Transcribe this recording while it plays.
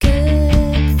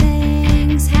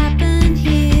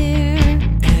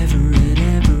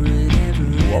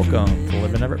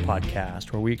Everett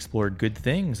podcast, where we explored good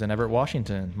things in Everett,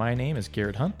 Washington. My name is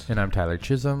Garrett Hunt. And I'm Tyler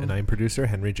Chisholm. And I'm producer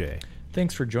Henry J.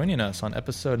 Thanks for joining us on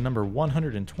episode number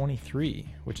 123,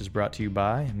 which is brought to you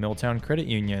by Milltown Credit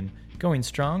Union. Going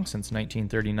strong since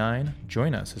 1939,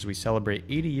 join us as we celebrate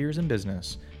 80 years in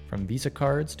business. From Visa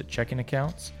cards to checking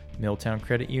accounts, Milltown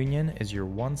Credit Union is your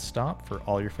one stop for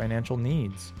all your financial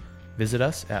needs. Visit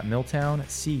us at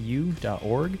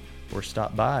milltowncu.org or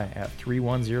stop by at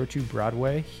 3102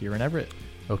 Broadway here in Everett.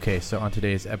 Okay, so on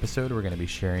today's episode, we're going to be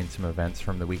sharing some events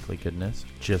from the Weekly Goodness,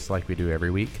 just like we do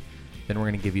every week. Then we're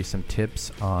going to give you some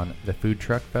tips on the Food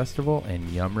Truck Festival and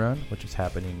Yum Run, which is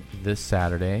happening this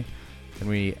Saturday. Then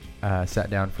we sat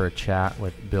down for a chat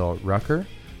with Bill Rucker,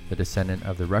 the descendant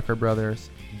of the Rucker brothers.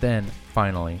 Then,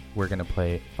 finally, we're going to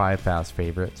play 5 Fast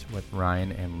Favorites with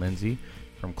Ryan and Lindsay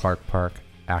from Clark Park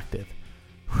Active.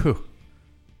 Whew.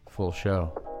 Full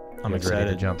show. I'm Ready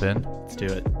excited to jump in? Let's do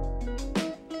it.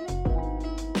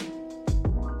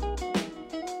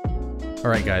 All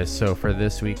right, guys. So for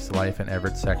this week's Life in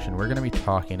Everett section, we're going to be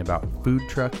talking about Food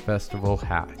Truck Festival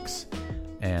hacks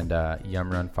and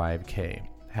Yum Run 5K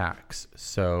hacks.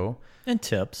 So, and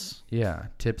tips. Yeah,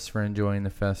 tips for enjoying the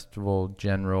festival,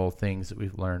 general things that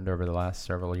we've learned over the last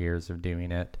several years of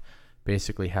doing it.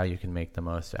 Basically, how you can make the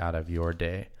most out of your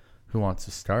day. Who wants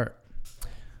to start?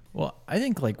 Well, I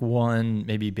think like one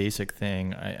maybe basic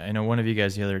thing. I know one of you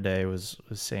guys the other day was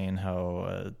saying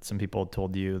how some people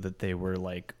told you that they were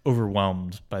like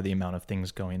overwhelmed by the amount of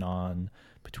things going on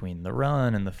between the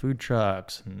run and the food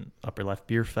trucks and Upper Left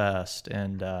Beer Fest.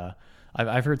 And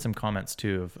I've heard some comments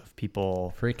too of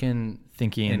people freaking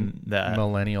thinking that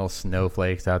millennial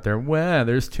snowflakes out there. Wow,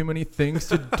 there's too many things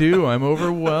to do. I'm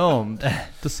overwhelmed.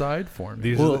 Decide for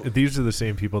me. These are the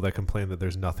same people that complain that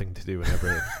there's nothing to do in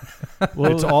Everett.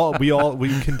 Well,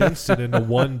 we condensed it into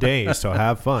one day, so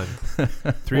have fun.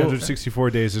 364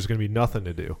 days, there's going to be nothing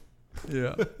to do.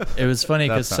 Yeah, it was funny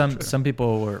because some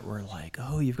people were like,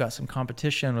 "Oh, you've got some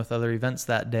competition with other events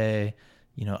that day.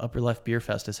 You know, Upper Left Beer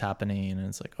Fest is happening," and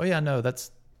it's like, "Oh yeah, no,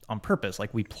 that's on purpose.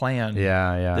 Like we planned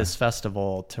this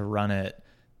festival to run it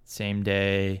same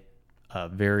day,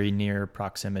 very near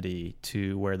proximity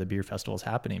to where the beer festival is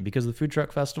happening. Because the Food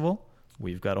Truck Festival,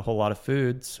 we've got a whole lot of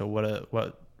food. So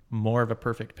what more of a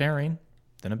perfect pairing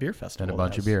than a beer festival? And a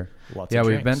bunch of beer. Lots of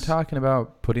we've been talking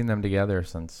about putting them together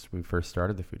since we first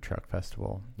started the Food Truck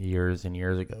Festival years and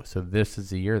years ago. So this is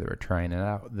the year that we're trying it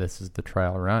out. This is the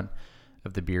trial run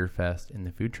of the Beer Fest and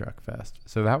the Food Truck Fest.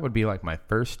 So that would be like my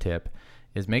first tip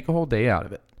is make a whole day out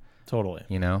of it. Totally.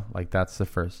 You know, like that's the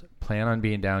first. Plan on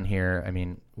being down here. I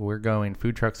mean,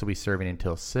 food trucks will be serving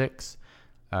until 6.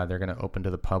 They're going to open to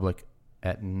the public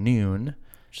at noon.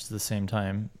 Which is the same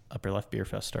time Upper Left Beer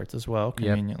Fest starts as well,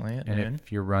 conveniently at noon. And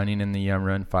if you're running in the Yum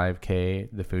Run 5K,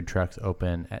 the food trucks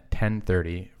open at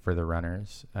 10:30 for the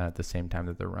runners at the same time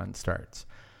that the run starts.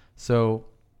 So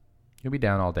you'll be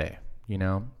down all day. You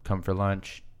know, come for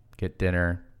lunch, get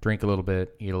dinner, drink a little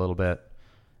bit, eat a little bit,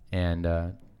 and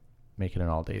make it an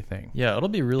all-day thing. Yeah, it'll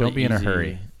be really Don't be in a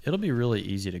hurry. It'll be really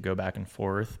easy to go back and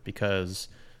forth because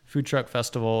Food Truck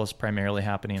Festival is primarily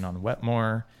happening on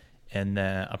Wetmore, and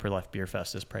then Upper Left Beer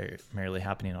Fest is primarily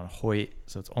happening on Hoyt,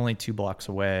 so it's only 2 blocks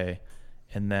away.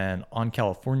 And then on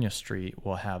California Street,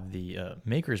 we'll have the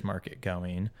Makers Market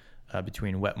going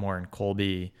between Wetmore and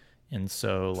Colby. And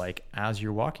so, like, as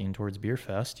you're walking towards Beer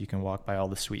Fest, you can walk by all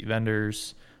the sweet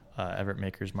vendors. Everett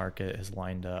Makers Market has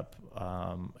lined up.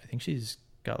 I think she's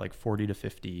got like 40 to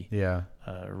 50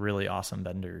 really awesome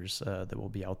vendors that will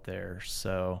be out there.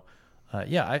 So,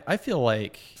 I feel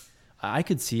like I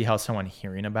could see how someone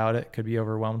hearing about it could be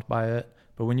overwhelmed by it.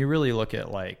 But when you really look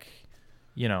at, like,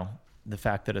 you know, the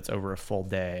fact that it's over a full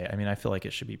day, I mean, I feel like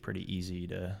it should be pretty easy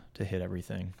to hit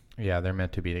everything. Yeah, they're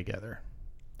meant to be together.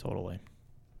 Totally.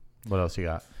 What else you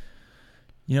got?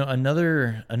 You know,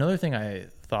 another thing I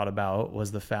thought about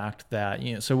was the fact that,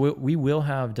 you know, so we will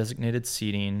have designated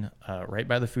seating right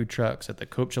by the food trucks at the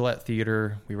Cope Gillette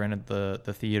Theater. We rented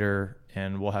the theater,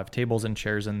 and we'll have tables and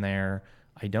chairs in there.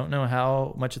 I don't know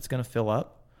how much it's going to fill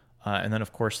up. And then,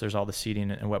 of course, there's all the seating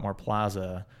in Wetmore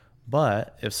Plaza.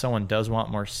 But if someone does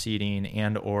want more seating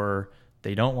and or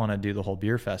they don't want to do the whole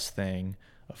Beer Fest thing,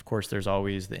 of course, there's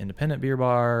always the Independent Beer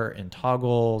Bar and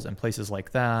Toggles and places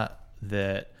like that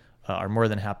are more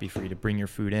than happy for you to bring your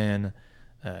food in.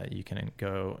 You can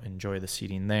go enjoy the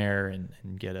seating there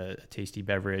and get a tasty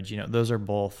beverage. You know, those are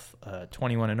both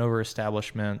 21 and over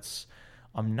establishments.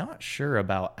 I'm not sure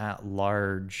about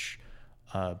at-large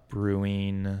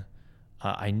brewing.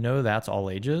 I know that's all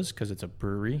ages because it's a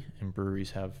brewery, and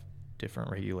breweries have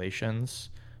different regulations.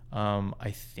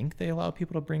 I think they allow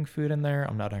people to bring food in there.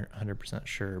 I'm not 100%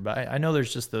 sure, but I know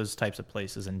there's just those types of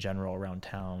places in general around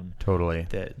town. Totally.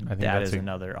 That is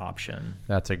another option.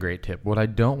 That's a great tip. What I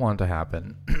don't want to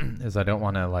happen is I don't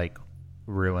want to like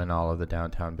ruin all of the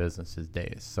downtown businesses'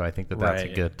 days. So I think that's a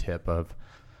good tip of,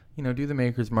 do the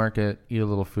Maker's Market, eat a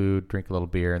little food, drink a little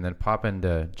beer, and then pop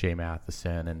into J.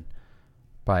 Matheson and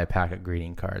buy a pack of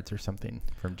greeting cards or something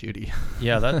from Judy.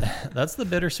 Yeah, that's the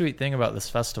bittersweet thing about this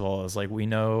festival is like we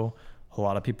know a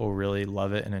lot of people really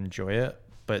love it and enjoy it,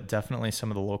 but definitely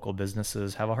some of the local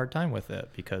businesses have a hard time with it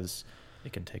because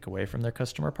it can take away from their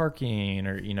customer parking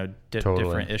or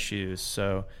different issues.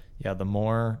 So yeah, the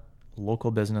more local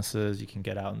businesses you can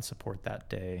get out and support that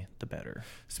day, the better.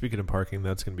 Speaking of parking,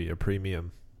 that's going to be a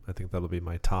premium. I think that'll be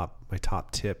my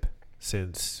top tip,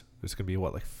 since there's going to be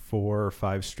like 4 or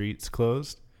 5 streets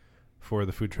closed for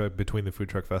the food truck, between the food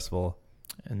truck festival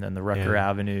and then the Rucker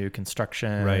Avenue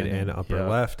construction, right, and upper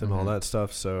left and all that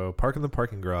stuff. So park in the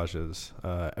parking garages.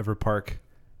 Everpark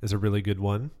is a really good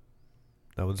one.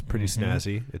 That one's pretty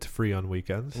snazzy. It's free on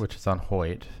weekends, which is on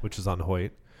Hoyt.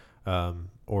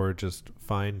 Or just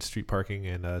find street parking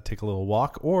and take a little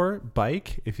walk or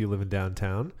bike if you live in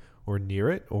downtown or near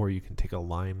it, or you can take a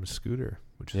Lime scooter,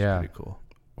 which is pretty cool.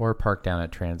 Or park down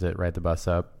at Transit, ride the bus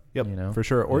up. Yep, for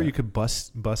sure. Or you could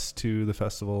bus to the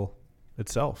festival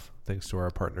itself, thanks to our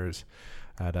partners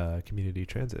at Community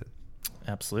Transit.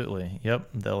 Absolutely. Yep.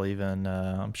 They'll even,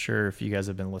 I'm sure if you guys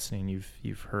have been listening,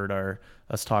 you've heard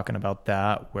us talking about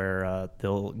that, where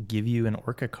they'll give you an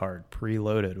Orca card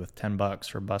preloaded with $10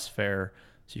 for bus fare,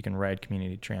 so you can ride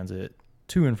Community Transit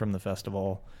to and from the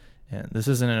festival. And this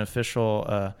isn't an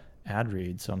official ad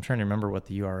read, so I'm trying to remember what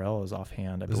the URL is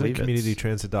offhand. I believe it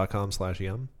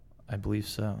communitytransit.com/yum? I believe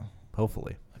so.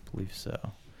 Hopefully. I believe so.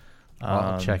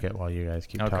 I'll check it while you guys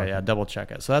keep talking. Okay, yeah, double check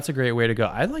it. So that's a great way to go.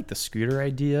 I like the scooter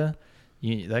idea.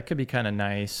 That could be kind of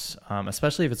nice,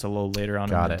 especially if it's a little later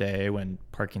on in the day when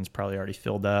parking's probably already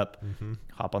filled up. Mm-hmm.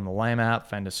 Hop on the Lime app,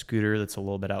 find a scooter that's a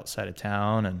little bit outside of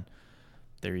town, and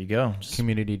there you go.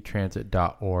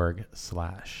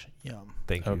 Communitytransit.org/yum.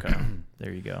 Thank you. Okay,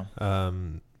 there you go.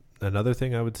 Another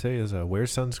thing I would say is wear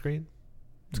sunscreen.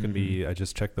 It's going to be, I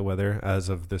just checked the weather as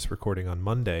of this recording on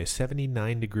Monday,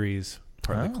 79 degrees,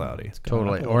 partly cloudy.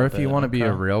 Totally. Or if you want to be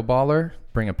a real baller,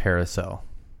 bring a parasol.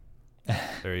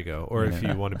 There you go. Or if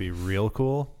you want to be real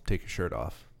cool, take your shirt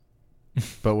off.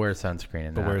 But wear sunscreen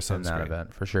in that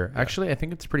event, for sure. Yeah. Actually, I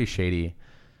think it's pretty shady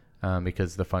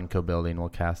because the Funko building will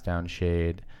cast down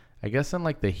shade. I guess in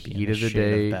like the heat of the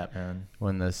day,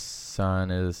 when the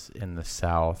sun is in the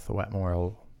south,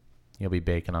 Wetmore you'll be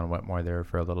baking on Wetmore there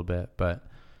for a little bit, but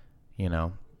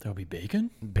there'll be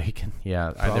bacon? Bacon,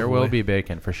 yeah. There will be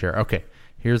bacon for sure. Okay,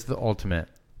 here's the ultimate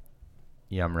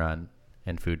Yum Run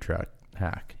and food truck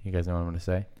hack. You guys know what I'm going to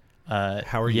say?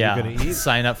 How are you going to eat?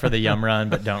 Sign up for the Yum Run,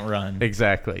 but don't run.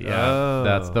 Exactly, yeah. Oh.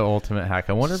 That's the ultimate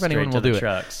hack. I wonder if anyone will do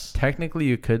it. Technically,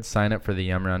 you could sign up for the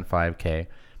Yum Run 5K,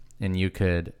 and you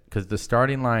could, because the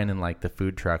starting line and like the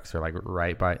food trucks are like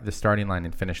right by, the starting line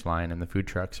and finish line and the food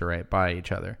trucks are right by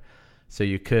each other. So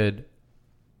you could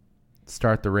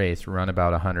start the race, run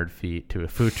about 100 feet to a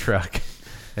food truck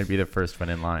and be the first one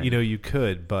in line. You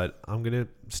could, but I'm going to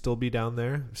still be down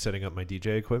there setting up my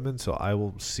DJ equipment. So I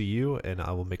will see you and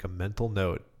I will make a mental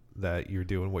note that you're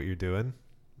doing what you're doing,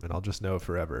 and I'll just know it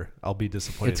forever. I'll be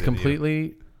disappointed. It's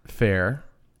completely fair,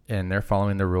 and they're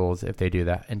following the rules if they do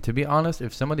that. And to be honest,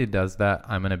 if somebody does that,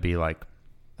 I'm going to be like,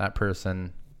 that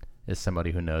person is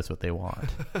somebody who knows what they want,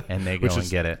 and they go and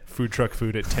get it. Food truck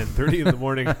food at 10:30 in the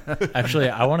morning. Actually,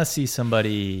 I want to see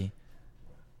somebody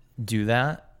do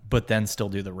that, but then still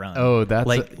do the run. Oh, that's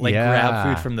like grab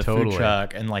food from the food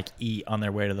truck and like eat on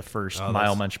their way to the first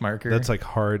mile munch marker. That's like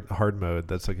hard mode.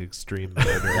 That's like extreme mode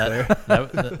right there.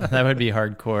 That would be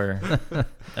hardcore.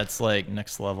 That's like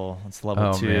next level. It's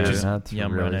level 2. Man, that's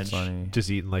Yum really Runnage. Funny. Just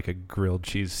eating like a grilled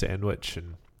cheese sandwich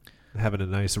and having a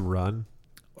nice run.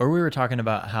 Or we were talking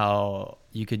about how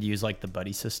you could use like the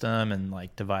buddy system and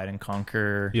like divide and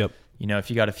conquer. Yep. If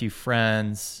you got a few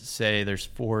friends, say there's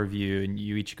 4 of you and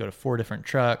you each go to 4 different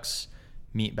trucks,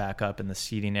 meet back up in the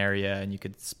seating area, and you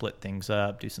could split things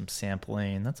up, do some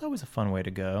sampling. That's always a fun way to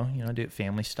go. Do it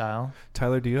family style.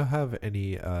 Tyler, do you have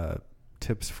any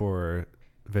tips for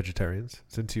vegetarians,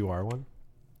 since you are one?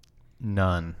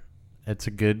 None. It's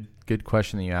a good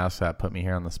question that you asked. That put me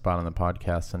here on the spot on the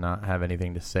podcast and not have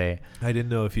anything to say. I didn't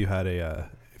know if you had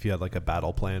like a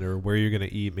battle plan or where you're going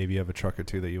to eat. Maybe you have a truck or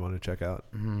two that you want to check out.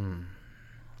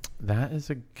 That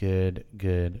is a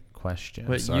good question.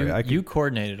 But you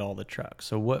coordinated all the trucks.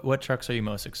 So what trucks are you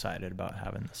most excited about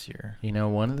having this year?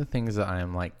 One of the things that I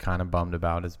am like kind of bummed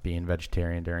about is being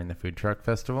vegetarian during the food truck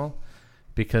festival,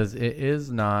 because it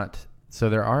is not. So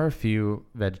there are a few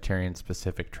vegetarian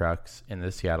specific trucks in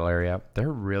the Seattle area.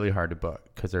 They're really hard to book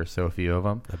because there's so few of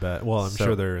them. I bet. Well, I'm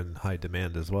sure they're in high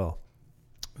demand as well.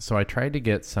 So I tried to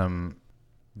get some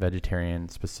vegetarian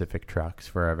specific trucks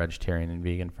for our vegetarian and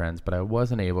vegan friends, but I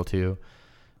wasn't able to.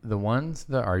 The ones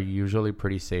that are usually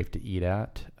pretty safe to eat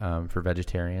at for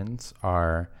vegetarians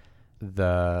are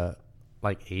the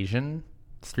like Asian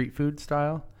street food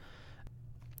style.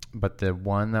 But the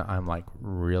one that I'm like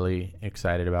really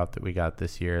excited about that we got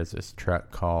this year is this truck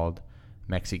called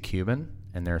Mexi-Cuban,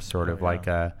 and they're sort of like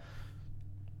a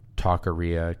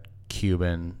taqueria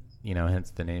Cuban,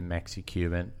 hence the name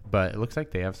Mexi-Cuban. But it looks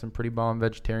like they have some pretty bomb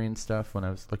vegetarian stuff when I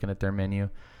was looking at their menu.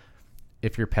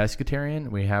 If you're pescatarian,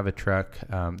 we have a truck.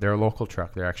 They're a local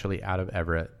truck. They're actually out of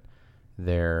Everett.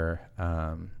 They're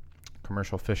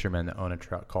commercial fishermen that own a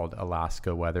truck called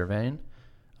Alaska Weathervane,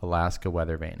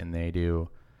 and they do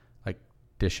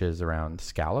dishes around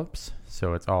scallops,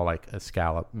 so it's all like a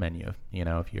scallop menu,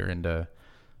 if you're into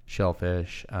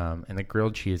shellfish, and the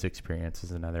grilled cheese experience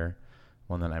is another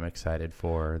one that I'm excited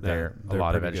for. They're a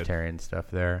lot of vegetarian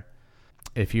stuff there.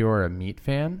 If you're a meat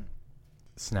fan,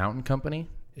 Snout and Company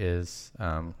is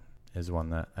one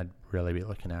that I'd really be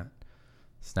looking at.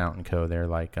 Snout and Co. They're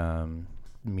like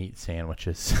meat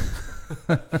sandwiches.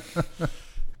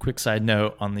 Quick side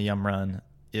note on the Yum Run.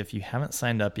 If you haven't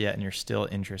signed up yet and you're still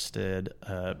interested,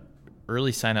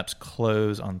 early signups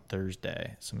close on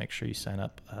Thursday. So make sure you sign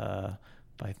up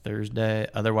by Thursday.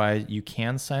 Otherwise, you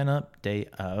can sign up day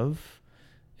of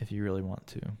if you really want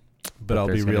to. But I'll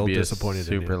be real disappointed.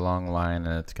 Super long line,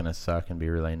 and it's going to suck and be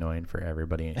really annoying for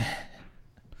everybody.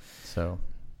 So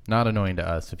not annoying to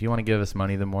us. If you want to give us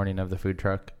money the morning of the food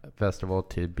truck festival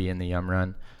to be in the Yum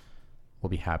Run, we'll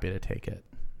be happy to take it.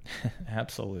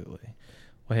 Absolutely.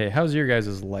 Well, hey, how's your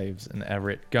guys' lives in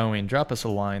Everett going? Drop us a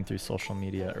line through social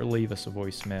media or leave us a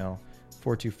voicemail,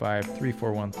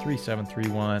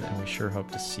 425-341-3731, and we sure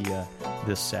hope to see you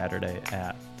this Saturday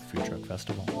at the Food Truck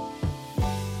Festival.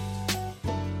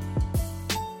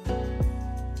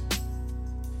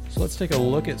 So let's take a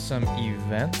look at some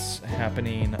events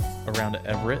happening around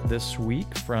Everett this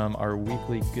week from our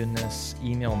Weekly Goodness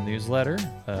email newsletter,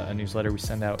 a newsletter we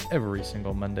send out every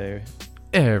single Monday.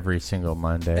 Every single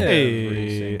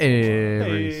Monday.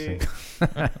 Every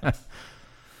single.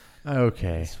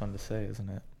 Okay. It's fun to say, isn't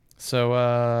it?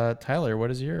 So, Tyler, what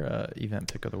is your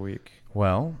event pick of the week?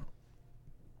 Well,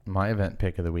 my event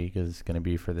pick of the week is going to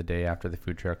be for the day after the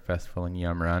Food Truck Festival in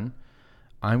Yum Run.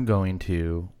 I'm going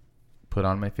to put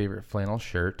on my favorite flannel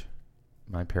shirt,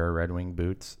 my pair of Red Wing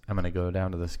boots. I'm going to go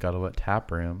down to the Scuttlebutt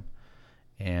Tap Room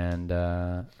and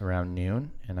around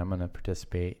noon, and I'm going to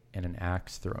participate in an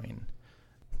axe throwing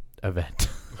event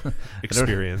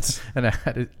experience.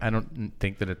 I don't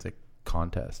think that it's a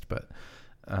contest, but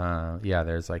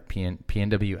there's like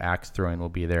PNW axe throwing will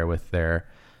be there with their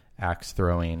axe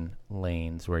throwing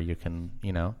lanes where you can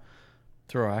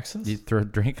throw axes. You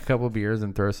drink a couple beers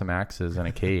and throw some axes in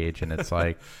a cage, and it's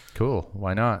like cool.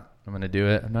 Why not? I'm gonna do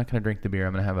it. I'm not gonna drink the beer.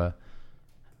 I'm gonna have a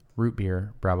root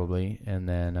beer probably, and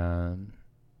then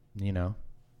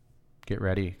get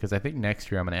ready, because I think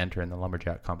next year I'm going to enter in the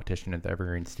lumberjack competition at the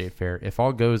Evergreen State Fair if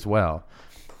all goes well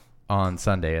on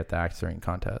Sunday at the axe throwing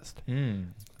contest.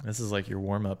 This is like your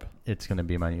warm-up. It's going to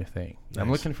be my new thing. Nice. I'm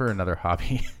looking for another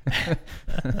hobby.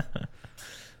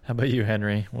 How about you,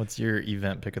 Henry? What's your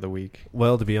event pick of the week?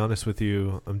 Well, to be honest with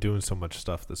you, I'm doing so much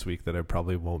stuff this week that I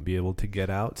probably won't be able to get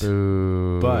out.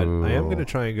 Ooh. But I am going to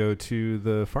try and go to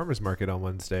the farmers market on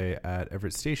Wednesday at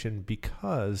Everett Station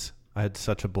because I had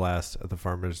such a blast at the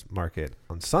farmers market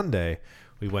on Sunday.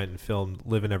 We went and filmed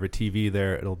Live in Everett TV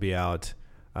there. It'll be out,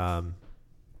 I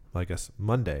guess,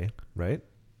 Monday, right?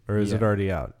 Or is it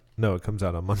already out? No, it comes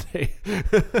out on Monday.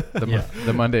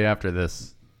 The Monday after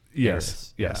this.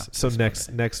 Yes. So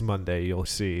next Monday, you'll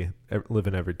see Live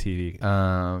in Everett TV.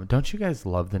 Don't you guys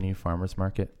love the new farmers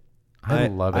market? I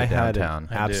love it downtown.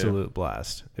 I had an absolute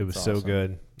blast. It was so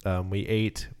good. We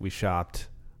ate, we shopped.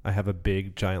 I have a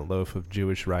big giant loaf of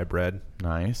Jewish rye bread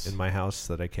in my house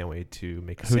that I can't wait to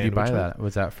make a sandwich. Who did you buy that?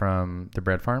 Was that from the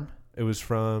bread farm? It was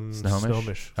from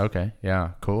Snohomish. Okay.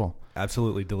 Yeah. Cool.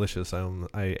 Absolutely delicious.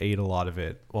 I ate a lot of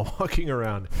it while walking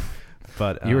around.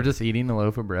 But you were just eating a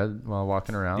loaf of bread while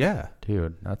walking around? Yeah.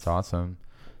 Dude, that's awesome.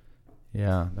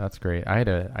 Yeah, that's great. I had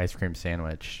an ice cream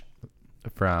sandwich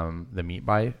from the meat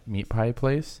pie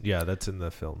place. Yeah, that's in the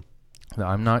film. No,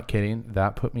 I'm not kidding.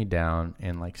 That put me down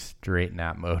in like straight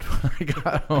nap mode when I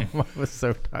got home. I was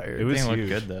so tired. It was huge.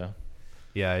 Good though.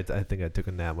 Yeah, I think I took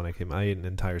a nap when I came. I ate an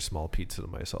entire small pizza to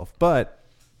myself. But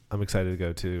I'm excited to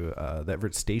go to the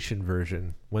Everett Station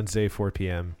version Wednesday 4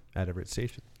 p.m. at Everett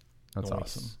Station. That's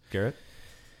awesome. Garrett?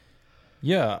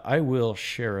 Yeah, I will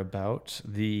share about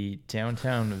the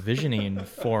Downtown Visioning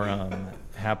Forum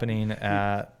happening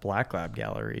at Black Lab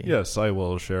Gallery. Yes, I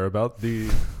will share about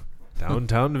the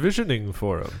Downtown Visioning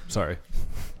Forum. Sorry.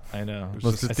 I know.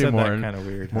 Let's I just do said more, that kind of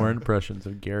weird. more huh? impressions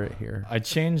of Garrett here. I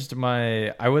changed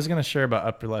I was going to share about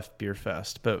Upper Left Beer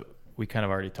Fest, but we kind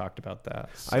of already talked about that.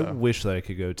 So. I wish that I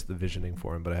could go to the Visioning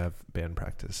Forum, but I have band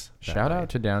practice. Shout out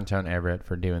to Downtown Everett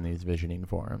for doing these visioning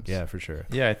forums. Yeah, for sure.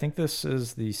 Yeah, I think this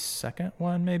is the second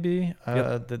one maybe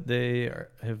that they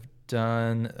have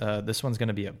done. This one's going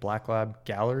to be at Black Lab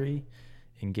Gallery.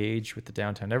 Engage with the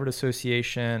Downtown Everett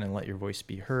Association and let your voice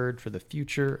be heard for the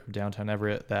future of Downtown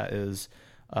Everett. That is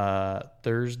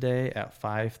Thursday at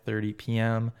 5:30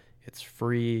 p.m. It's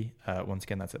free. Once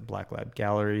again, that's at Black Lab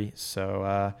Gallery.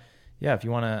 So, yeah, if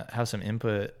you want to have some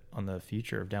input on the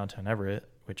future of Downtown Everett,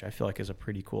 which I feel like is a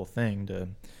pretty cool thing to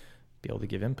be able to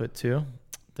give input to,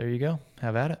 there you go.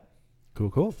 Have at it.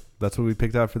 Cool. That's what we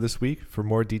picked out for this week. For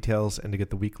more details and to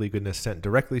get the weekly goodness sent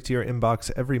directly to your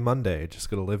inbox every Monday, just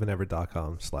go to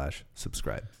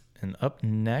liveineverett.com/subscribe. And up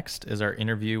next is our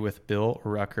interview with Bill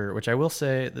Rucker, which I will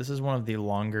say this is one of the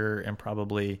longer and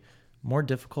probably more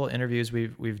difficult interviews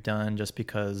we've done, just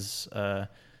because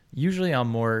usually I'm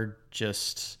more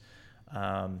just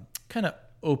kind of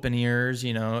open ears,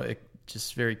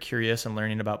 just very curious and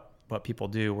learning about what people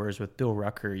do. Whereas with Bill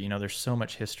Rucker, there's so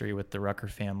much history with the Rucker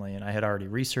family, and I had already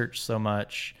researched so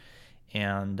much.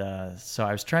 And so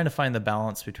I was trying to find the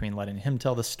balance between letting him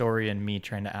tell the story and me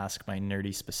trying to ask my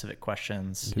nerdy specific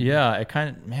questions. Yeah, I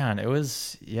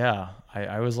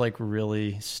was like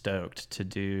really stoked to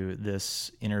do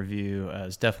this interview.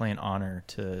 It's definitely an honor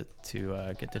to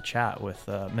get to chat with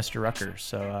Mr. Rucker.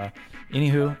 So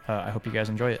anywho, I hope you guys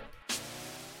enjoy it.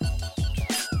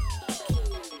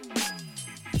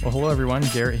 Well, hello everyone,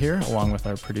 Garrett here, along with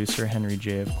our producer, Henry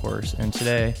J, of course. And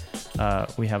today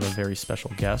we have a very special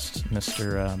guest,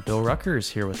 Mr. Bill Rucker is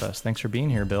here with us. Thanks for being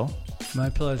here, Bill. My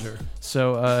pleasure.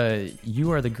 So you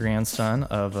are the grandson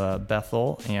of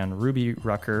Bethel and Ruby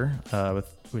Rucker,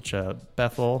 which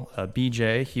Bethel,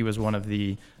 BJ, he was one of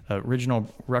the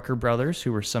original Rucker brothers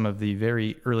who were some of the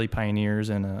very early pioneers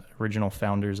and original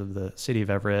founders of the city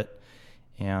of Everett.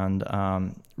 And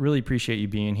really appreciate you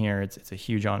being here. It's a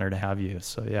huge honor to have you.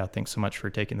 So yeah, thanks so much for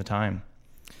taking the time.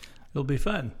 It'll be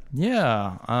fun.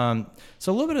 Yeah.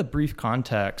 So a little bit of brief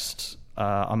context.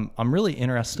 I'm really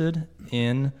interested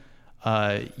in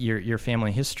your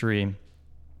family history,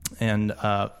 and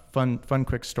fun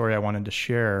quick story I wanted to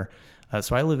share.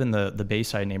 So I live in the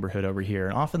Bayside neighborhood over here,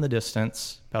 and off in the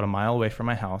distance, about a mile away from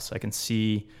my house, I can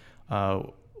see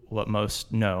what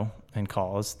most know and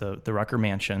call as the Rucker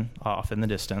Mansion off in the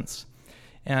distance.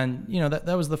 And,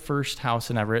 that was the first house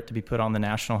in Everett to be put on the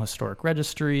National Historic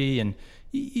Registry. And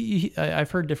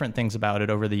I've heard different things about it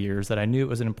over the years that I knew it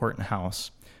was an important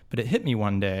house. But it hit me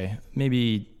one day,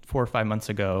 maybe 4 or 5 months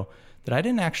ago, that I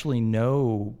didn't actually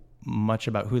know much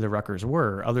about who the Ruckers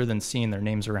were, other than seeing their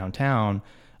names around town.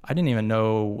 I didn't even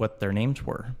know what their names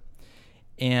were.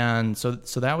 And so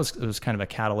it was kind of a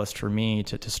catalyst for me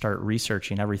to start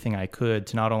researching everything I could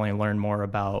to not only learn more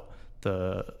about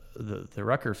the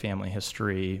Rucker family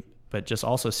history, but just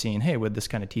also seeing, hey, would this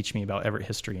kind of teach me about Everett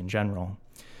history in general?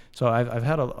 So I've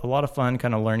had a lot of fun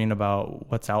kind of learning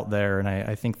about what's out there, and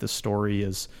I think the story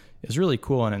is really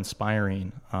cool and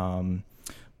inspiring. I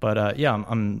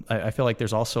feel like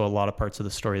there's also a lot of parts of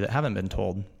the story that haven't been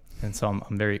told, and so I'm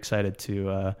very excited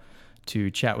to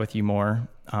chat with you more.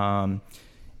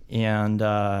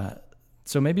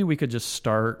 So maybe we could just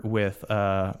start with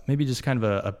maybe just kind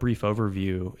of a brief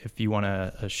overview, if you want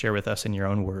to share with us in your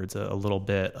own words a little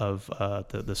bit of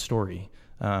the story,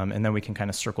 and then we can kind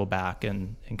of circle back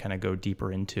and kind of go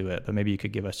deeper into it. But maybe you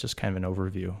could give us just kind of an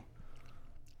overview.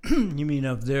 You mean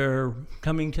of their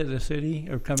coming to the city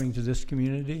or coming to this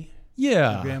community?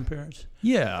 Yeah. Your grandparents?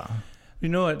 Yeah.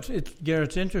 Garrett,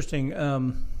 it's interesting.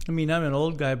 I'm an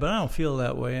old guy, but I don't feel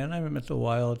that way. And I'm at the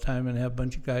Y all the time and have a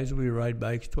bunch of guys. We ride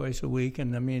bikes twice a week.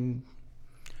 And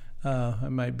I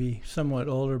might be somewhat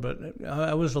older, but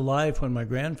I was alive when my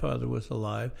grandfather was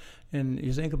alive. And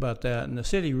you think about that. And the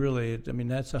city really,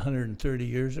 that's 130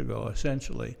 years ago,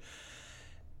 essentially.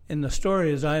 And the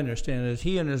story, as I understand it, is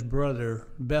he and his brother,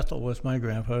 Bethel was my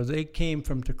grandfather, they came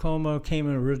from Tacoma, came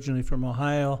originally from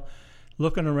Ohio,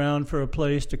 looking around for a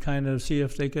place to kind of see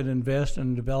if they could invest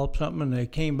and develop something. And they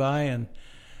came by and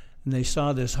they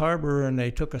saw this harbor, and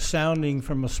they took a sounding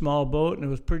from a small boat, and it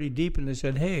was pretty deep. And they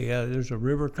said, hey, there's a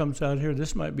river comes out here.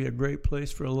 This might be a great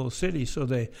place for a little city.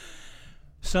 So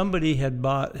somebody had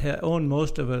owned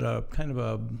most of it,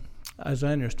 as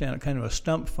I understand it, kind of a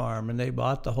stump farm, and they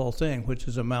bought the whole thing, which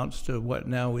amounts to what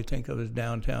now we think of as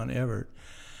downtown Everett.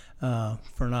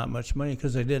 for not much money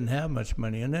because they didn't have much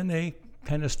money. And then they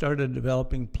kind of started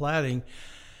developing platting.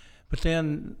 But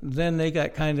then they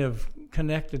got kind of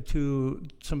connected to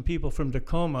some people from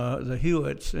Tacoma, the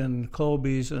Hewitts and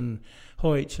Colbys and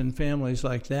Hoyts and families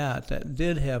like that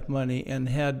did have money and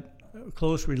had a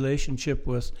close relationship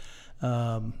with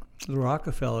the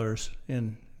Rockefellers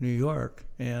in New York.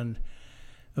 And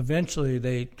eventually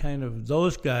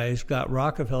those guys got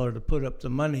Rockefeller to put up the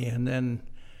money. And then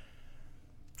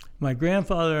my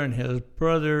grandfather and his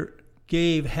brother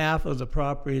gave half of the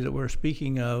property that we're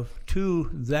speaking of to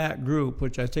that group,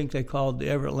 which I think they called the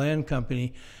Everett Land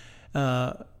Company,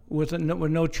 with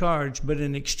no charge, but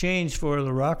in exchange for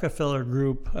the Rockefeller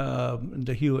group,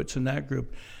 the Hewitts and that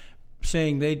group,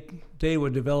 saying they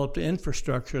would develop the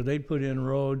infrastructure. They'd put in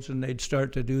roads and they'd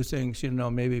start to do things,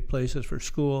 maybe places for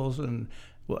schools and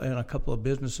a couple of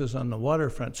businesses on the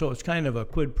waterfront. So it's kind of a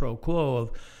quid pro quo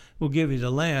of, we'll give you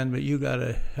the land, but you got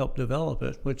to help develop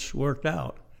it, which worked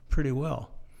out pretty well.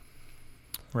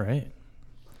 Right.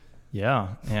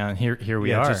 Yeah. And here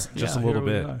we are. Just a little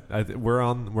bit. We're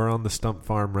on the stump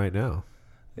farm right now.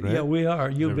 Right? Yeah, we are.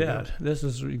 You bet. This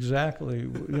is exactly,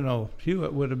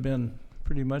 Hewitt would have been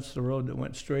pretty much the road that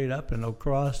went straight up and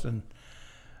across and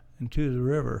to the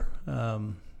river.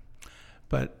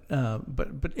 But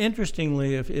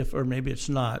interestingly, if or maybe it's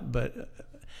not, but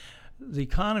the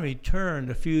economy turned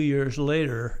a few years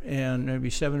later, and maybe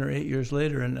 7 or 8 years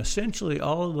later, and essentially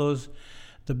all of those,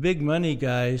 the big money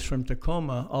guys from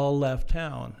Tacoma all left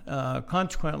town.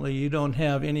 Consequently, you don't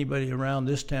have anybody around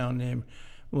this town named,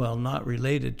 well, not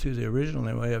related to the original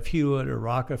name. We have Hewitt or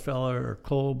Rockefeller or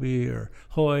Colby or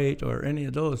Hoyt or any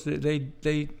of those. They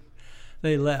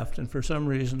left, and for some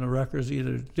reason the Ruckers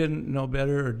either didn't know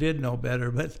better or did know better,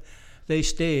 but they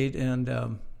stayed,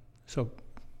 and so.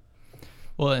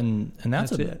 Well, and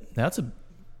that's a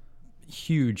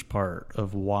huge part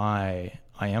of why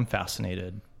I am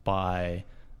fascinated by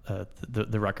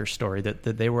the Rucker story, that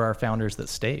they were our founders that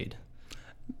stayed.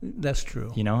 That's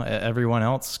true. Everyone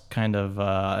else kind of,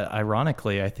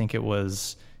 ironically, I think it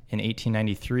was in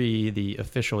 1893, the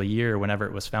official year whenever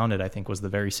it was founded, I think was the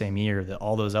very same year that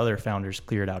all those other founders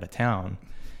cleared out of town.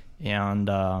 And,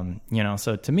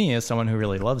 so to me, as someone who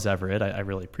really loves Everett, I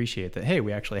really appreciate that, hey,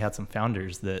 we actually had some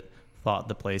founders that thought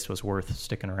the place was worth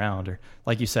sticking around, or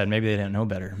like you said, maybe they didn't know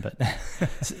better, but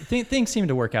things seem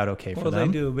to work out okay for them. Well,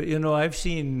 they do, but I've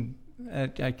seen,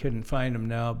 I couldn't find them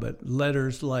now, but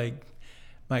letters like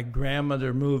my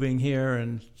grandmother moving here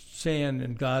and saying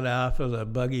and got off of the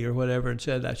buggy or whatever and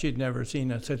said that she'd never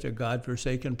seen such a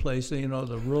godforsaken place. The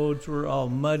roads were all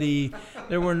muddy.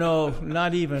 There were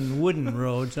not even wooden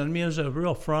roads. I mean, it was a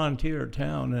real frontier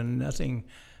town and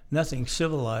nothing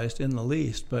civilized in the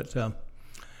least, but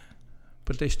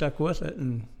they stuck with it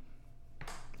and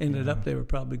ended up, they were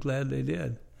probably glad they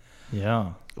did.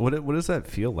 Yeah. What does that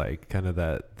feel like, kind of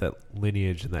that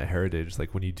lineage and that heritage,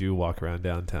 like when you do walk around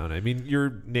downtown? I mean,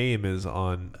 your name is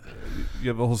on, you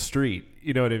have a whole street,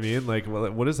 you know what I mean? Like,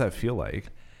 what does that feel like?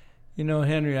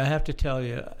 Henry, I have to tell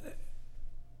you,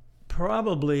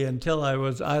 probably until I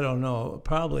was, I don't know,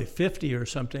 probably 50 or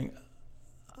something,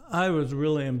 I was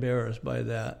really embarrassed by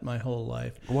that my whole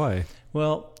life. Why?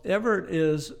 Well, Everett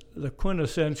is the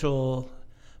quintessential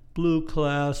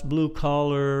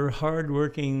blue-collar,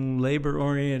 hard-working,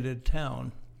 labor-oriented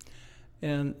town.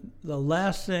 And the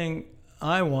last thing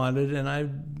I wanted, and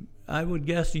I would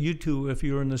guess you two, if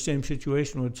you were in the same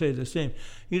situation, would say the same.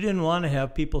 You didn't want to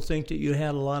have people think that you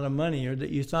had a lot of money or that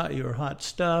you thought you were hot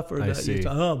stuff or that you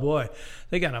thought, oh, boy,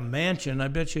 they got a mansion. I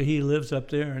bet you he lives up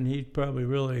there and he's probably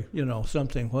really,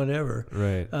 something, whatever.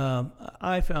 Right.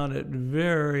 I found it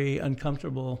very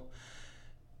uncomfortable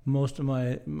most of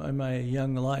my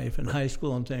young life in high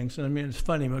school and things. And I mean, it's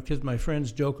funny because my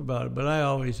friends joke about it, but I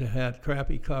always had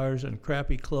crappy cars and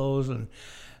crappy clothes, and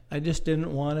I just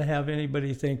didn't want to have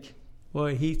anybody think,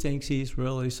 boy, he thinks he's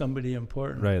really somebody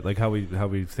important. Right, like how we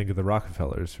think of the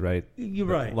Rockefellers, right? You're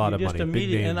right. A lot of money, big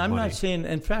name and I'm money. not saying,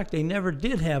 in fact, they never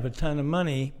did have a ton of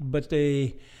money, but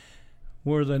they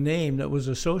were the name that was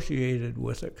associated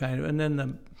with it, kind of. And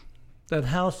then that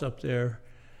house up there,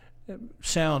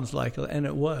 sounds like, and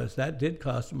it was, that did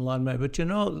cost him a lot of money. But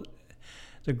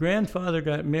the grandfather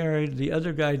got married, the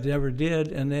other guy never did,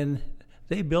 and then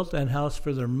they built that house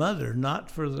for their mother,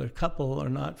 not for the couple or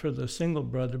not for the single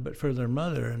brother, but for their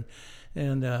mother,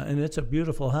 and it's a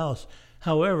beautiful house.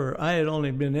 However, I had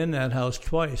only been in that house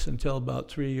twice until about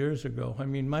 3 years ago. I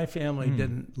mean, my family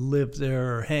didn't live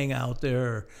there or hang out there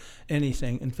or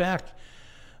anything. In fact,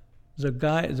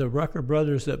 the Rucker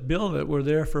brothers that built it were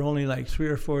there for only like 3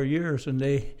 or 4 years, and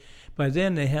by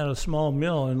then they had a small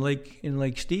mill in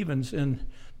Lake Stevens, and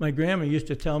my grandma used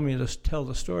to tell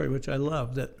the story, which I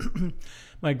love, that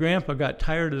my grandpa got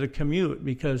tired of the commute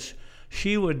because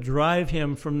she would drive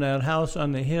him from that house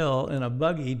on the hill in a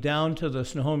buggy down to the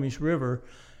Snohomish River.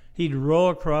 He'd row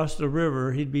across the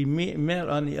river. He'd be met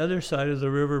on the other side of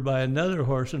the river by another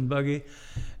horse and buggy,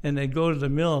 and they'd go to the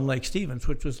mill in Lake Stevens,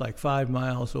 which was like 5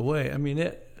 miles away. I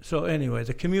mean, so anyway,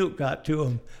 the commute got to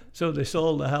them, so they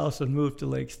sold the house and moved to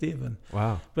Lake Stevens.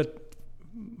 Wow. But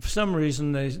for some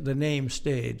reason, the name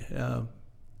stayed,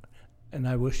 and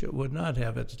I wish it would not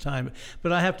have at the time.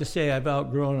 But I have to say, I've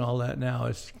outgrown all that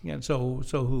now. So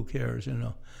who cares, you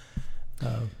know?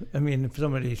 I mean, if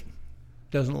somebody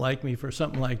doesn't like me for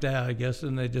something like that, I guess,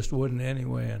 then they just wouldn't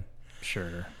anyway. And,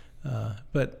 Sure.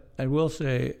 but I will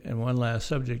say, and one last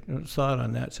thought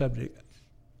on that subject.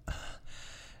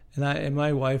 And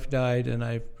my wife died, and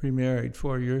I remarried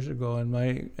 4 years ago,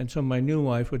 and so my new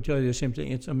wife would tell you the same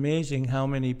thing. It's amazing how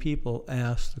many people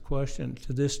ask the question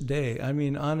to this day. I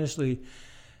mean, honestly,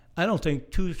 I don't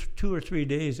think two or 3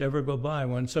 days ever go by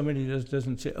when somebody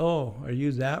doesn't say, "Oh, are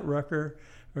you that Rucker?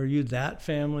 Are you that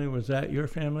family? Was that your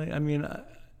family?" I mean,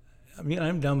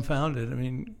 I'm dumbfounded. I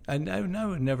mean, I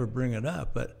would never bring it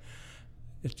up, but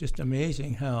it's just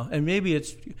amazing how. And maybe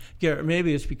it's Garrett.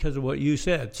 Maybe it's because of what you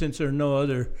said. Since there are no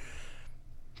other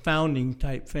founding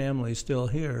type families still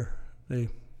here, they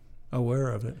aware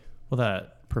of it. Well,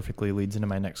 that perfectly leads into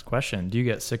my next question. Do you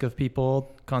get sick of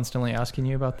people constantly asking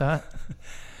you about that?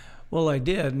 Well, I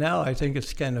did. Now I think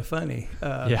it's kind of funny.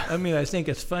 Yeah. I mean, I think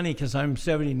it's funny because I'm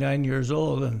 79 years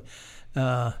old, and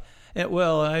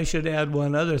well, I should add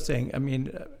one other thing. I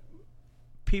mean,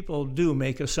 people do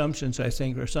make assumptions, I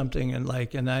think, or something, and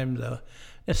I'm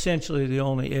essentially the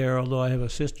only heir, although I have a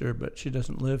sister, but she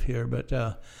doesn't live here. But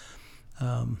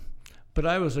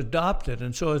I was adopted,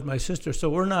 and so is my sister. So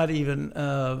we're not even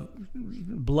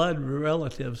blood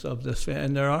relatives of this family,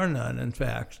 and there are none, in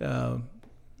fact, of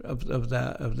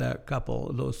that couple,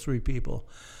 of those 3 people.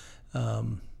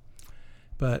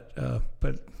 But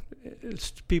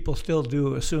people still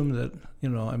do assume that, you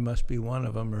know, I must be one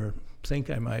of them, or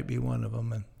think I might be one of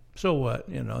them, and so what?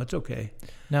 You know, it's okay.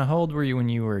 Now, how old were you when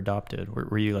you were adopted?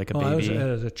 Were you like a baby? I was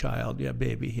as a child,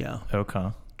 baby, yeah.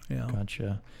 Okay. Yeah.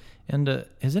 Gotcha. And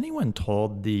has anyone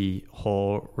told the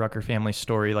whole Rucker family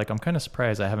story? Like, I'm kind of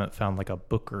surprised I haven't found like a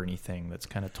book or anything that's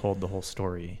kind of told the whole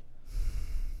story.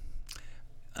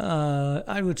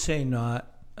 I would say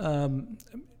not.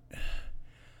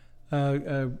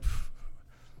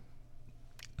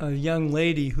 A young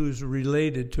lady who's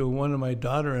related to one of my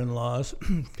daughter-in-laws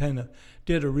kind of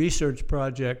did a research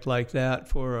project like that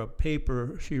for a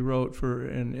paper she wrote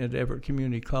at Everett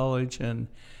Community College, and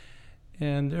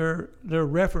there are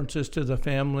references to the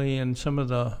family in some of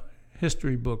the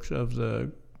history books of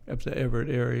the Everett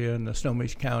area and the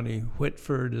Snohomish County.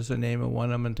 Whitford is the name of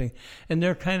one of them, and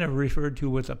they're kind of referred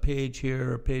to with a page here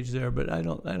or a page there, but I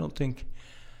don't think.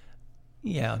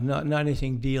 Yeah, not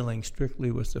anything dealing strictly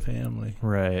with the family.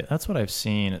 Right. That's what I've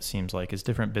seen, it seems like, is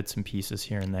different bits and pieces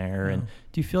here and there. Yeah. And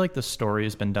do you feel like the story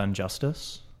has been done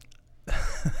justice?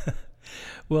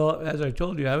 Well, as I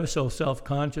told you, I was so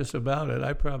self-conscious about it,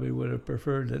 I probably would have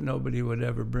preferred that nobody would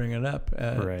ever bring it up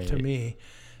to me.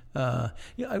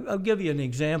 I'll give you an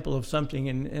example of something,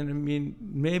 and I mean,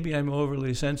 maybe I'm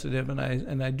overly sensitive, and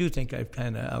I do think I've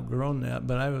kind of outgrown that,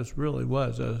 but I really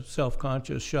was a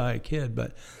self-conscious, shy kid,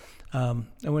 but I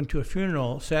went to a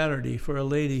funeral Saturday for a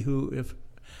lady who,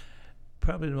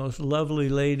 probably the most lovely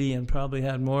lady, and probably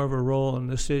had more of a role in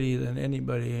the city than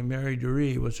anybody. Mary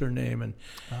Duree was her name, and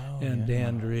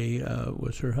Dan Duree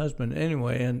was her husband.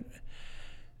 Anyway,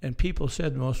 and people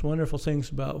said the most wonderful things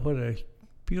about what a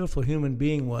beautiful human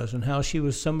being was, and how she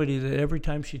was somebody that every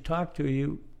time she talked to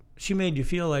you, she made you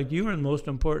feel like you were the most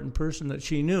important person that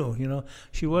she knew. You know,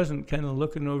 she wasn't kind of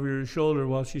looking over your shoulder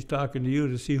while she's talking to you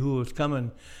to see who was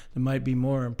coming that might be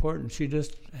more important. She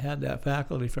just had that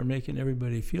faculty for making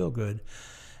everybody feel good.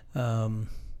 Now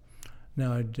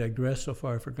I digress so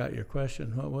far, I forgot your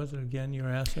question. What was it again you were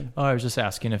asking? Oh, I was just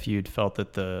asking if you'd felt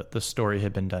that the story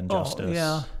had been done justice. Oh,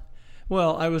 yeah.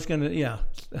 Well, I was going to,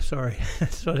 sorry.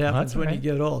 That's what happens when you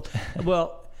get old.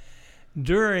 Well,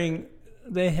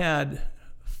 they had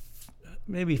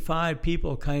maybe 5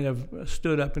 people kind of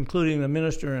stood up, including the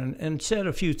minister, and said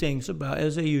a few things about,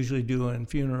 as they usually do in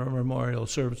funeral memorial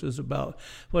services, about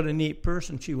what a neat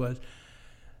person she was.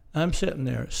 I'm sitting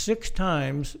there 6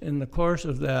 times in the course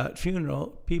of that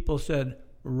funeral. People said,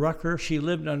 Rucker, she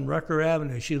lived on Rucker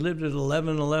Avenue. She lived at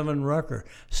 1111 Rucker.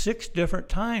 6 different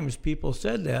times people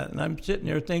said that. And I'm sitting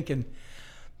there thinking,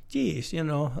 geez,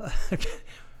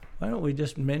 why don't we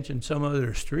just mention some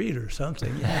other street or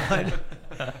something?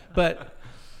 But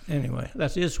anyway,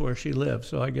 that is where she lived.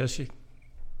 So I guess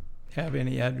have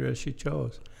any address she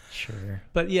chose. Sure.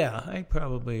 But yeah, I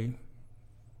probably,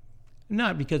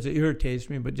 not because it irritates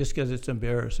me, but just because it's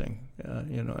embarrassing, but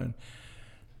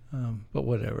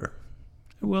whatever.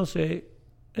 I will say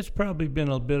it's probably been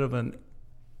a bit of an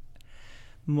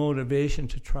motivation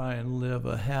to try and live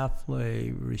a halfway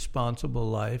responsible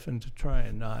life and to try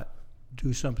and not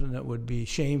do something that would be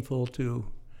shameful to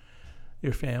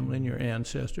your family and your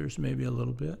ancestors, maybe a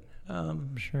little bit.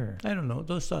 Sure. I don't know.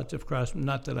 Those thoughts have crossed me.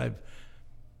 Not that I've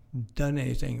done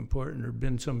anything important or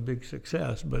been some big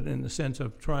success, but in the sense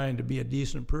of trying to be a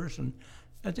decent person,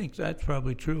 I think that's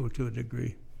probably true to a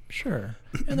degree. Sure.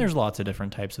 And there's lots of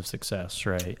different types of success,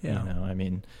 right? Yeah. I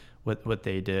mean, what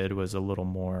they did was a little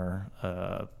more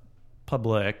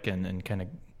public and kind of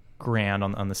grand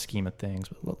on the scheme of things.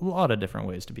 But a lot of different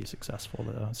ways to be successful,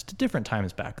 though. It's different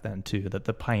times back then, too,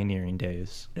 the pioneering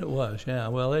days. It was, yeah.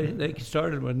 Well, they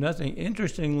started with nothing.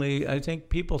 Interestingly, I think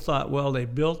people thought, well, they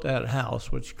built that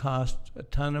house, which cost a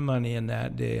ton of money in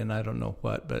that day, and I don't know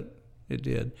what, but it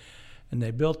did. And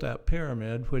they built that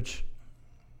pyramid, which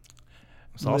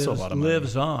It's also a lot of money.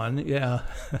 Lives on, yeah.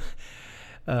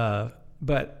 And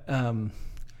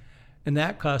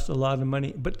that cost a lot of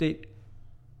money. But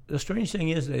the strange thing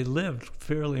is they lived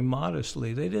fairly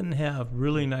modestly. They didn't have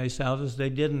really nice houses. They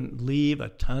didn't leave a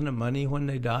ton of money when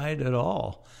they died at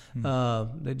all.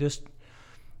 They just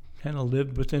kind of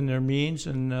lived within their means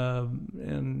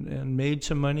and made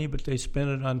some money, but they spent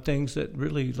it on things that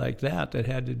really like that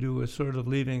had to do with sort of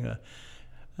leaving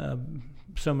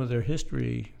some of their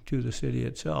history to the city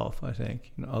itself, I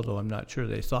think. Although I'm not sure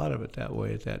they thought of it that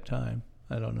way at that time.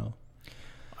 I don't know.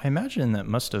 I imagine that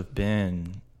must have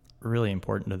been really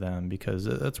important to them, because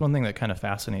that's one thing that kind of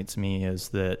fascinates me is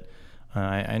that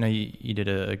I know you did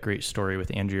a great story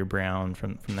with Andrea Brown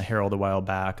from the Herald a while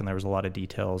back, and there was a lot of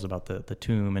details about the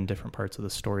tomb and different parts of the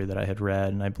story that I had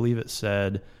read. And I believe it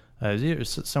said,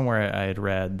 somewhere I had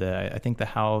read that I think the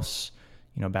house,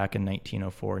 back in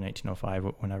 1904,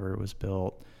 1905, whenever it was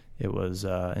built, it was,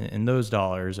 in those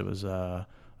dollars, it was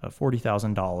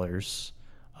 $40,000.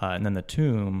 And then the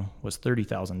tomb was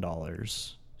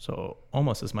 $30,000. So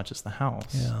almost as much as the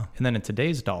house. Yeah. And then in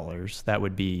today's dollars, that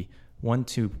would be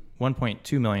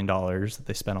 $1.2 million that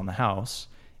they spent on the house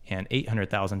and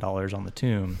 $800,000 on the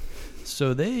tomb.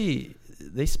 So they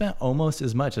spent almost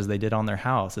as much as they did on their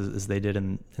house as they did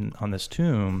on this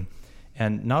tomb.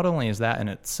 And not only is that in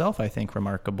itself, I think,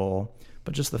 remarkable,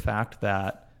 but just the fact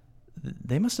that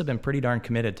they must have been pretty darn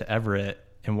committed to Everett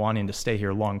and wanting to stay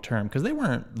here long term, because they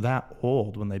weren't that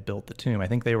old when they built the tomb. I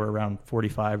think they were around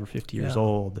 45 or 50 years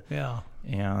old. Yeah.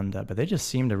 And but they just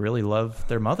seemed to really love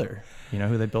their mother,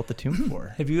 who they built the tomb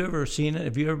for. Have you ever seen it?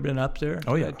 Have you ever been up there?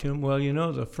 Oh, yeah. That tomb? Well,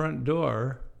 the front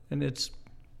door, and it's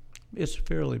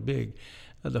fairly big.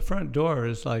 The front door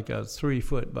is like a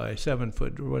 3-foot by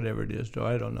 7-foot or whatever it is door.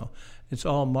 I don't know. It's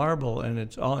all marble, and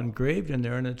it's all engraved in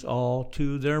there, and it's all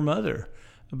to their mother,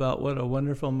 about what a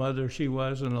wonderful mother she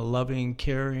was and a loving,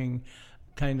 caring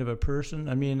kind of a person.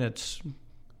 It's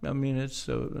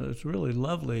really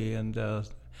lovely and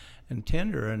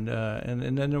tender, and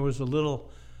then there was a little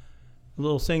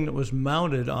thing that was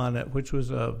mounted on it, which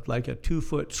was like a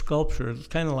 2-foot sculpture. It's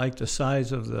kind of like the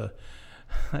size of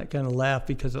I kind of laugh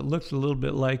because it looks a little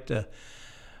bit like the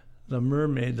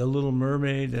mermaid, the Little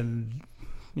Mermaid, and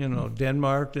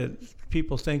Denmark, that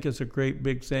people think is a great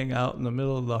big thing out in the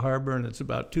middle of the harbor, and it's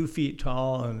about 2 feet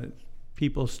tall, and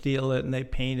people steal it and they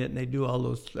paint it and they do all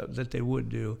those stuff that they would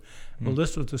do. Well,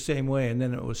 this was the same way, and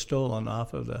then it was stolen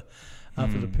off of the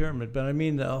pyramid. But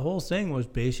the whole thing was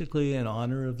basically in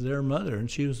honor of their mother,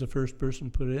 and she was the first person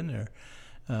put in there,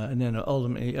 and then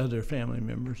ultimately other family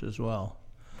members as well.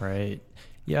 Right.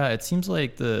 Yeah, it seems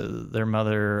like their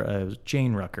mother,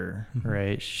 Jane Rucker,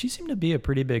 right? She seemed to be a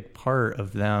pretty big part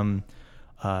of them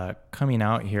coming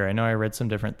out here. I know I read some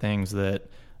different things that,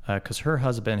 because her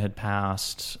husband had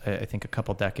passed, I think, a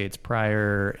couple decades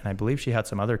prior, and I believe she had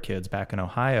some other kids back in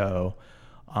Ohio.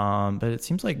 But it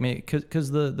seems like because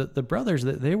the brothers,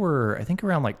 they were, I think,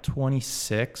 around like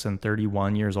 26 and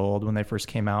 31 years old when they first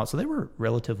came out, so they were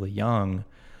relatively young.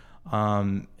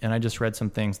 And I just read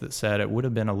some things that said it would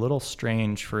have been a little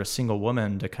strange for a single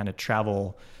woman to kind of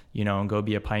travel, and go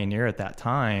be a pioneer at that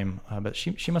time. But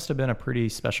she must have been a pretty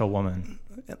special woman.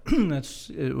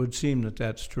 It would seem that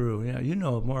that's true. Yeah, you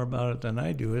know more about it than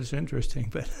I do. It's interesting,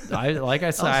 but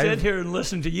I'll sit here and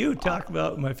listen to you talk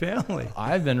about my family.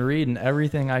 I've been reading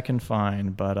everything I can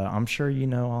find, but I'm sure you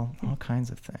know all kinds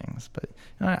of things. But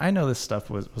I know this stuff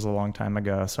was a long time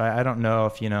ago, so I don't know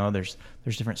if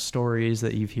there's different stories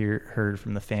that you've heard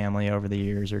from the family over the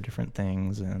years or different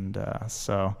things, and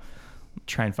so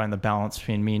try and find the balance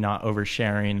between me not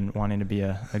oversharing and wanting to be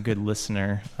a good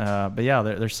listener. But yeah,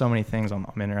 there's so many things I'm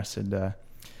interested to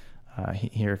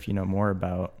hear if you know more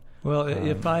about. Well,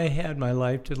 if I had my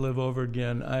life to live over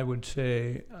again, I would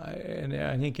say, and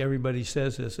I think everybody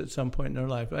says this at some point in their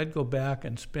life, I'd go back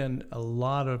and spend a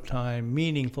lot of time,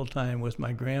 meaningful time with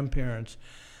my grandparents,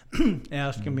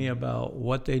 asking me about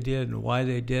what they did and why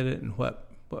they did it and what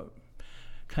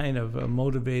kind of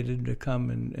motivated to come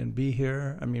and be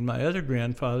here. I mean, my other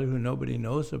grandfather, who nobody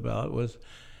knows about, was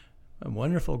a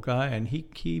wonderful guy, and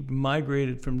he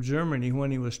migrated from Germany when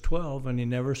he was 12, and he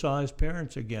never saw his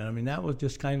parents again. I mean, that was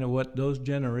just kind of what those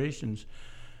generations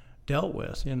dealt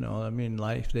with, you know. I mean,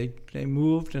 life, they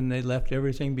moved and they left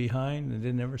everything behind and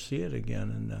they never see it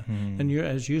again. And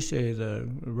as you say, the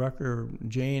Rucker,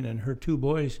 Jane, and her two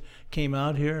boys came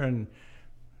out here, and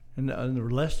the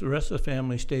rest of the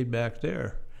family stayed back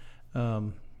there.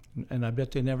 And I bet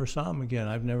they never saw them again.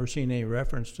 I've never seen any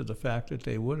reference to the fact that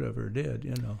they would have or did,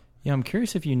 you know. Yeah, I'm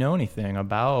curious if you know anything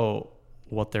about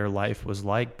what their life was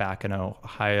like back in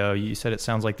Ohio. You said it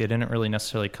sounds like they didn't really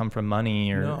necessarily come from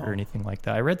money or anything like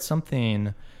that. I read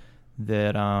something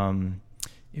that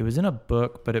it was in a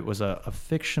book, but it was a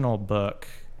fictional book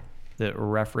that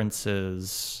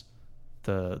references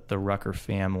the Rucker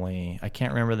family. I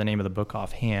can't remember the name of the book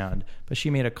offhand, but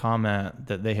she made a comment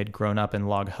that they had grown up in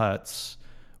log huts,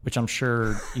 which I'm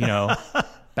sure, you know,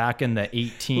 back in the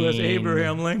 18... With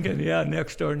Abraham Lincoln, yeah,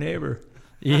 next door neighbor.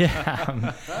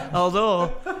 Yeah.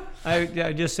 Although, I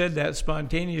just said that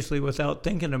spontaneously without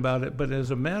thinking about it, but as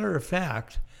a matter of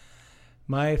fact,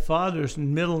 my father's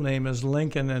middle name is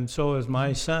Lincoln, and so is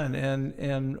my son,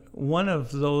 and one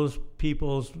of those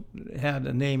people had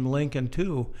a name Lincoln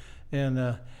too, and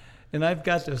I've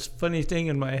got this funny thing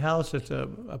in my house. It's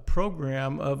a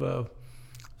program of a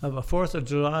 4th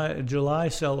of July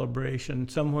celebration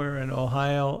somewhere in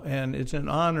Ohio, and it's in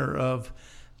honor of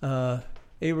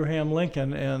Abraham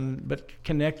Lincoln, but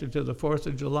connected to the 4th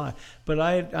of July. But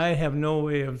I have no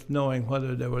way of knowing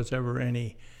whether there was ever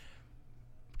any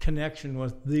connection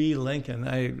with the Lincoln.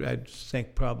 I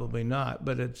think probably not,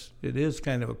 but it is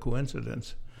kind of a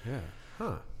coincidence. Yeah.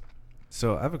 Huh.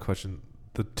 So I have a question.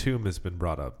 The tomb has been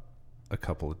brought up a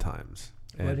couple of times.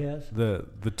 What has?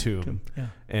 The tomb. Yeah.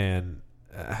 And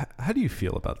how do you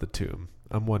feel about the tomb?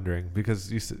 I'm wondering, because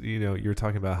you're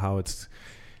talking about how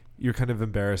you're kind of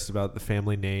embarrassed about the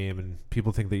family name and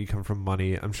people think that you come from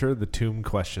money. I'm sure the tomb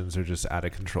questions are just out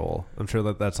of control. I'm sure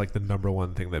that that's like the number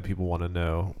one thing that people want to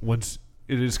know. Once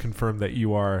it is confirmed that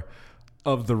you are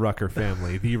of the Rucker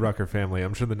family, the Rucker family,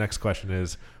 I'm sure the next question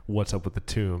is, what's up with the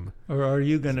tomb? Or are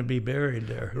you going to be buried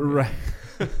there? Right.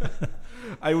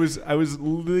 I was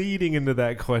leading into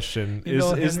that question.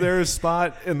 Is there a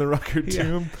spot in the Rucker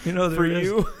tomb for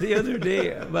you? The other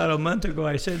day, about a month ago,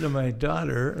 I said to my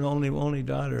daughter, and only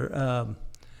daughter,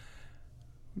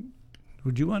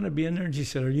 would you want to be in there? And she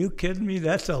said, are you kidding me?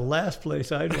 That's the last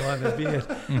place I'd want to be.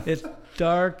 It's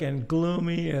dark and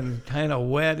gloomy and kind of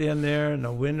wet in there, and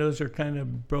the windows are kind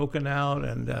of broken out.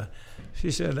 And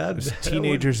she said, there's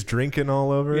teenagers drinking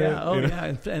all over it. Yeah,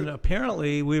 yeah. And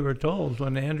apparently we were told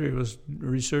when Andrea was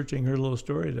researching her little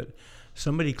story that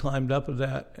somebody climbed up with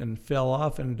that and fell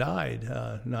off and died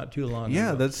not too long ago.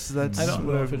 Yeah, that's I don't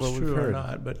know if it's true heard. or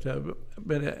not, but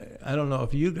I don't know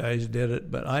if you guys did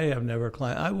it, but I have never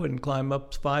climbed. I wouldn't climb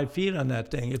up 5 feet on that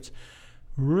thing. It's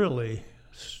really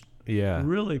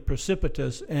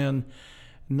precipitous and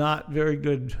not very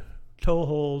good toe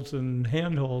holds and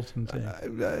hand holds and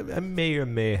things. I may or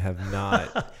may have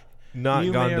not you gone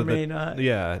may to or the may not.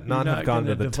 Yeah, not have gone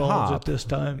to the top at this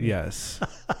time. Yes.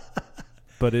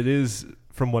 But it is,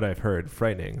 from what I've heard,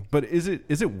 frightening. But is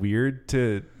it weird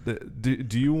to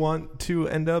do you want to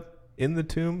end up in the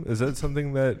tomb? Is that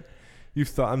something that you've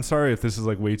thought? I'm sorry if this is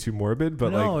like way too morbid,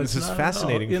 but no, like this is not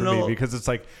fascinating for me because it's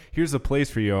like, here's a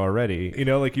place for you already. You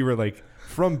know, like you were like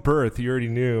from birth, you already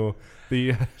knew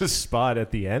the spot at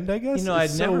the end, I guess. You know,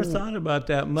 I'd never thought about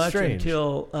that much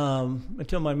until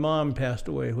my mom passed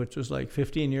away, which was like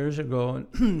 15 years ago,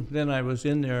 and then I was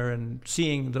in there and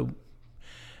seeing the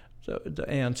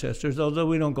ancestors, although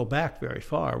we don't go back very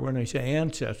far. When I say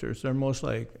ancestors, they're most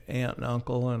like aunt and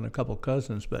uncle and a couple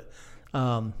cousins. But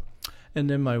and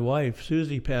then my wife,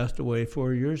 Susie, passed away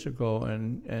 4 years ago,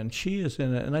 and she is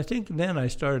in it. And I think then I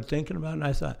started thinking about it, and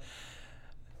I thought,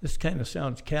 this kind of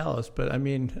sounds callous, but I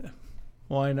mean,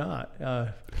 why not?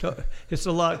 It's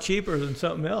a lot cheaper than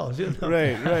something else. You know?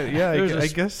 Right, yeah, I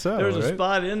guess so. There's right? a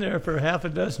spot in there for half a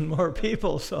dozen more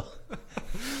people, so...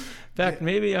 In fact,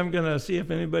 maybe I'm going to see if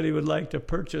anybody would like to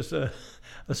purchase a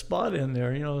spot in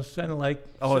there. You know, it's kind of like...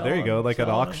 Oh, there you go, like at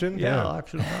auction? Yeah,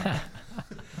 auction.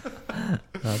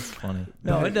 That's funny.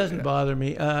 No, it doesn't bother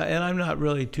me, and I'm not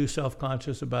really too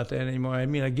self-conscious about that anymore. I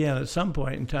mean, again, at some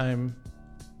point in time,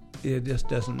 it just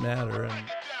doesn't matter. And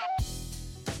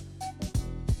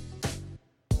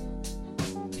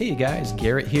Hey guys,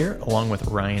 Garrett here, along with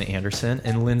Ryan Anderson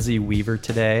and Lindsay Weaver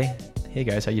today. Hey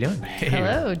guys, how you doing?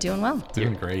 Hello, doing well.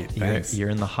 Doing great, thanks. You're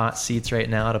in the hot seats right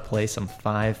now to play some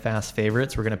 5 fast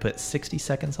favorites. We're going to put 60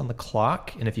 seconds on the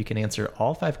clock, and if you can answer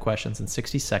all 5 questions in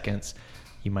 60 seconds,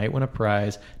 you might win a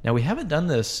prize. Now, we haven't done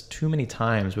this too many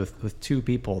times with 2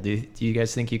 people. Do you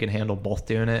guys think you can handle both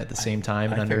doing it at the same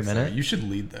time in under a minute? So. You should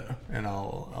lead though, and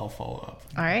I'll follow up.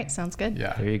 All right, sounds good.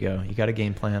 Yeah. There you go. You got a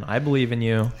game plan. I believe in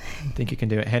you. Think you can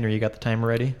do it. Henry, you got the timer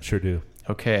ready? Sure do.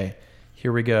 Okay,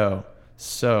 here we go.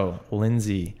 So,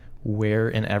 Lindsay, where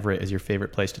in Everett is your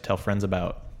favorite place to tell friends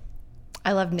about?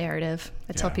 I love narrative.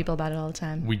 I tell Yeah. people about it all the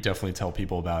time. We definitely tell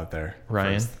people about it there.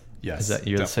 Ryan? First. Yes. Is that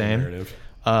you're the definitely same? Narrative.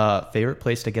 Favorite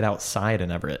place to get outside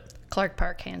in Everett? Clark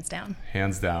Park, hands down.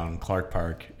 Hands down, Clark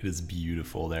Park. It is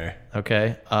beautiful there.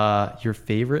 Okay. Your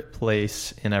favorite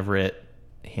place in Everett,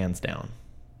 hands down.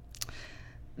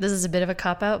 This is a bit of a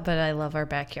cop-out, but I love our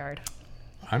backyard.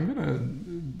 I'm going to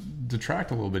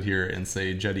detract a little bit here and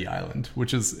say Jetty Island,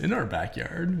 which is in our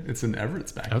backyard. It's in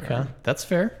Everett's backyard. Okay, that's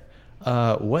fair.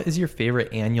 What is your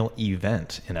favorite annual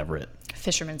event in Everett?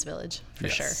 Fisherman's Village, for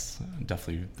sure.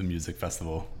 Definitely the music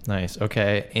festival. Nice.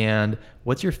 Okay. And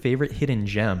what's your favorite hidden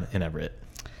gem in Everett?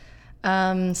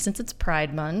 Since it's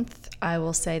Pride Month, I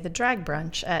will say the drag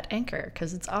brunch at Anchor,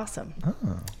 because it's awesome.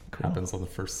 Oh, cool. Happens on the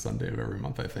first Sunday of every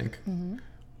month, I think. Mm-hmm.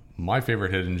 My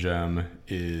favorite hidden gem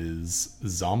is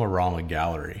Zamarama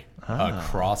Gallery,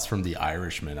 across from The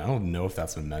Irishman. I don't know if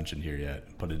that's been mentioned here yet,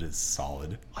 but it is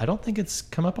solid. I don't think it's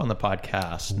come up on the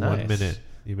podcast. 1 Nice. minute.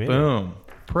 You made it. Boom.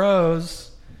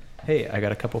 Pros. Hey, I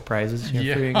got a couple prizes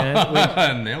here for you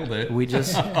guys. Nailed it. We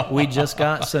just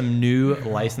got some new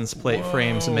license plate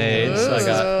frames made. So I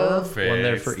got perfect. one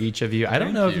there for each of you. I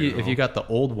don't know Thank if you got the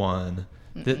old one.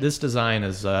 This design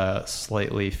is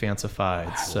slightly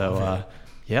fancified. So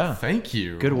yeah. Thank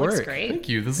you. Good work. Looks great. Thank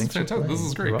you. This Thanks is for fantastic. This playing.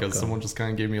 is great You're because welcome. someone just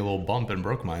kind of gave me a little bump and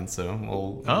broke mine.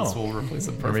 So this will replace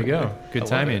it There perfectly. we go. Good I love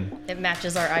timing. It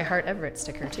matches our I Heart Everett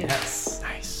sticker, too. Yes.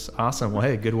 Nice. Awesome. Well,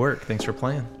 hey, good work. Thanks for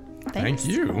playing. Thanks.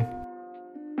 Thank you.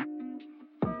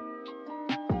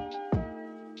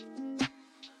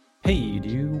 Hey, do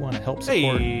you want to help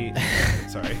support? Hey.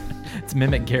 Sorry. It's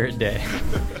Mimic Garrett Day.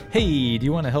 Hey, do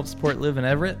you want to help support Live in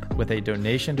Everett with a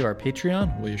donation to our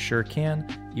Patreon? Well, you sure can.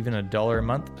 Even $1 a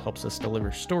month helps us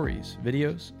deliver stories,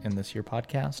 videos, and this here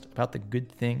podcast about the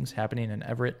good things happening in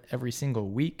Everett every single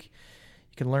week.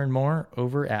 You can learn more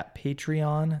over at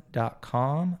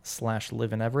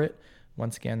patreon.com/liveineverett.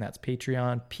 Once again, that's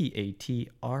Patreon, Patreon,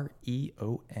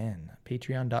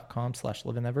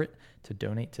 patreon.com/liveineverett to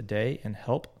donate today and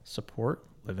help support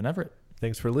Live in Everett.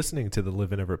 Thanks for listening to the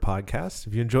Live in Everett podcast.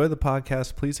 If you enjoy the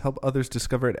podcast, please help others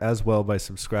discover it as well by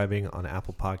subscribing on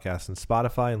Apple Podcasts and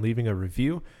Spotify and leaving a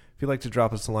review. If you'd like to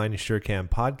drop us a line, you sure can.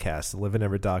 Podcast at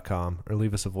liveineverett.com or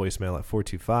leave us a voicemail at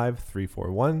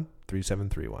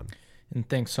 425-341-3731. And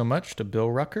thanks so much to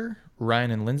Bill Rucker, Ryan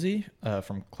and Lindsay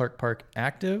from Clark Park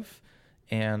Active,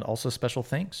 and also special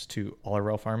thanks to All Our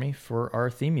Ralph Army for our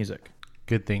theme music.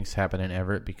 Good things happen in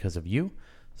Everett because of you.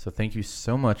 So thank you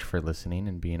so much for listening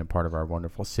and being a part of our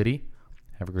wonderful city.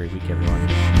 Have a great week, everyone.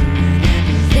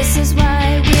 This is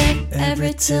why we're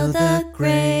Everett till the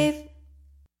grave.